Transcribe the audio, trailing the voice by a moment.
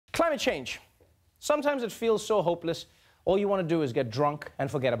Climate change. Sometimes it feels so hopeless, all you want to do is get drunk and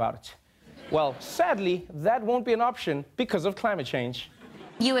forget about it. Well, sadly, that won't be an option because of climate change.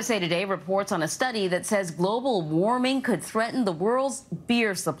 USA Today reports on a study that says global warming could threaten the world's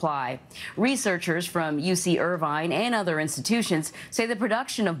beer supply. Researchers from UC Irvine and other institutions say the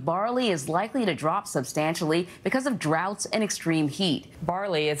production of barley is likely to drop substantially because of droughts and extreme heat.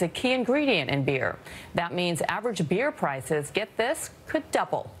 Barley is a key ingredient in beer. That means average beer prices, get this, could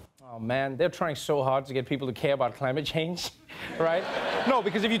double. Oh man, they're trying so hard to get people to care about climate change, right? No,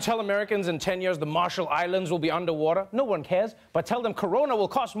 because if you tell Americans in 10 years the Marshall Islands will be underwater, no one cares. But tell them Corona will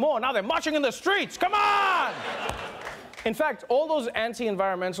cost more, now they're marching in the streets, come on! In fact, all those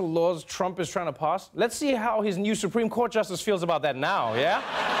anti-environmental laws Trump is trying to pass, let's see how his new Supreme Court justice feels about that now, yeah?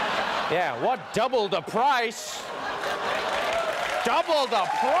 Yeah, what, double the price? Double the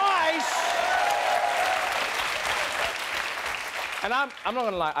price? And I'm not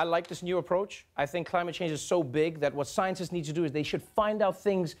gonna lie, I like this new approach. I think climate change is so big that what scientists need to do is they should find out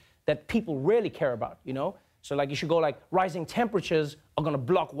things that people really care about, you know? So like you should go like, rising temperatures are gonna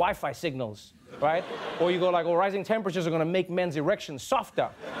block Wi-Fi signals, right? Or you go like, oh, rising temperatures are gonna make men's erections softer.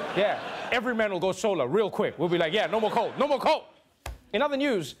 Yeah, every man will go solar real quick. We'll be like, yeah, no more coal, no more coal. In other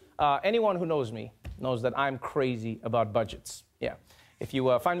news, anyone who knows me knows that I'm crazy about budgets, yeah. If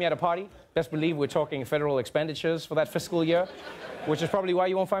you find me at a party, best believe we're talking federal expenditures for that fiscal year, which is probably why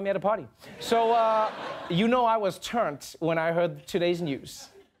you won't find me at a party. So, you know I was turned when I heard today's news.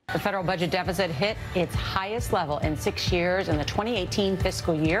 The federal budget deficit hit its highest level in 6 years in the 2018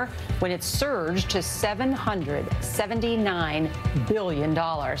 fiscal year when it surged to $779 billion.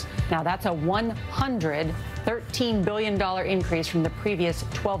 Now, that's a $113 billion increase from the previous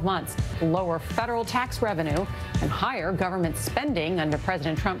 12 months. Lower federal tax revenue and higher government spending under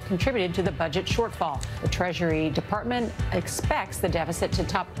President Trump contributed to the budget shortfall. The Treasury Department expects the deficit to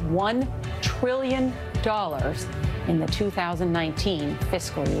top $1 trillion in the 2019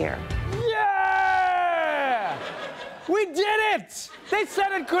 fiscal year. Yeah! We did it! They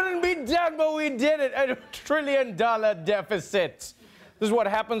said it couldn't be done, but we did it. A $1 trillion deficit. This is what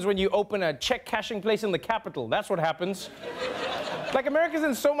happens when you open a check cashing place in the Capitol. That's what happens. Like, America's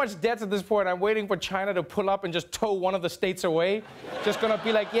in so much debt at this point, I'm waiting for China to pull up and just tow one of the states away. Just gonna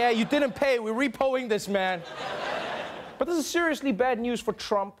be like, yeah, you didn't pay, we're repoing this, man. But this is seriously bad news for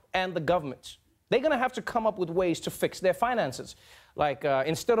Trump and the government. They're gonna have to come up with ways to fix their finances. Like,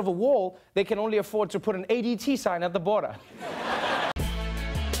 instead of a wall, they can only afford to put an ADT sign at the border.